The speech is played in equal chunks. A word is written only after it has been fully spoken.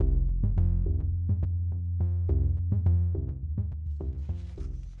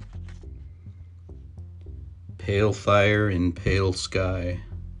Pale fire in pale sky,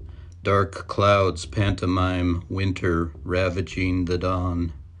 dark clouds pantomime winter ravaging the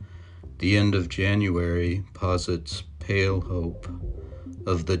dawn. The end of January posits pale hope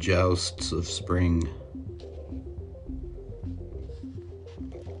of the jousts of spring.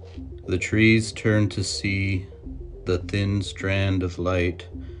 The trees turn to see the thin strand of light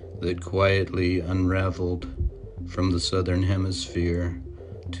that quietly unraveled from the southern hemisphere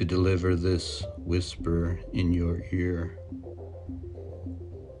to deliver this whisper in your ear.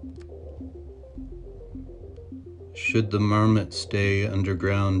 Should the marmot stay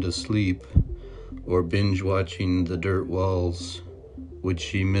underground asleep or binge watching the dirt walls, would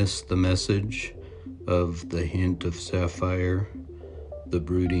she miss the message of the hint of sapphire, the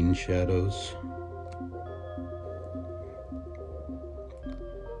brooding shadows?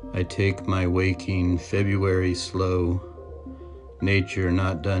 I take my waking February slow, nature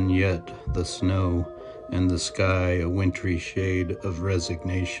not done yet, the snow, and the sky a wintry shade of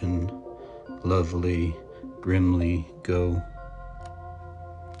resignation, lovely, grimly go.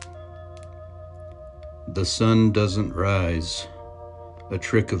 The sun doesn't rise, a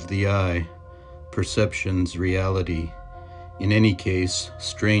trick of the eye, perception's reality. In any case,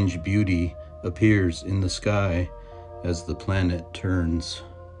 strange beauty appears in the sky as the planet turns.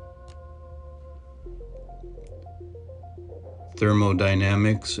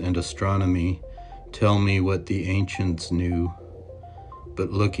 Thermodynamics and astronomy tell me what the ancients knew,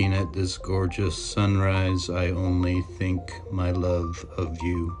 but looking at this gorgeous sunrise, I only think my love of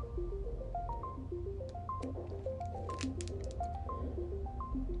you.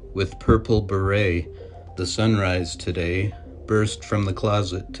 With purple beret, the sunrise today burst from the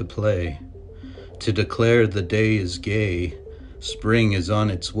closet to play, to declare the day is gay, spring is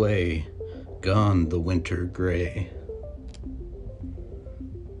on its way, gone the winter gray.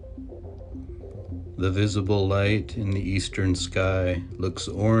 The visible light in the eastern sky looks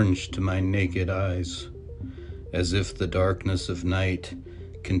orange to my naked eyes, as if the darkness of night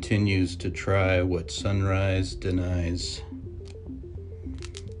continues to try what sunrise denies.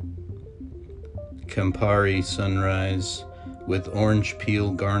 Campari sunrise with orange peel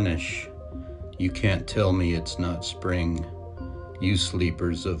garnish. You can't tell me it's not spring. You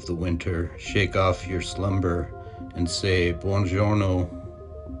sleepers of the winter, shake off your slumber and say buongiorno.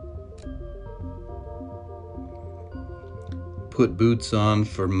 Put boots on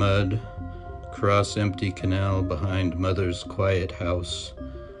for mud, cross empty canal behind mother's quiet house.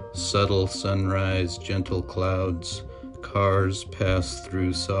 Subtle sunrise, gentle clouds, cars pass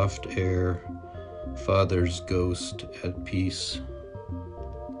through soft air. Father's ghost at peace.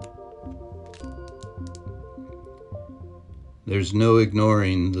 There's no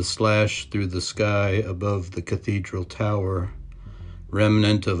ignoring the slash through the sky above the cathedral tower,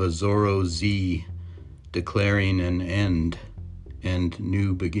 remnant of a Zorro Z declaring an end and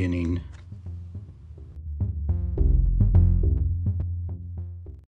new beginning.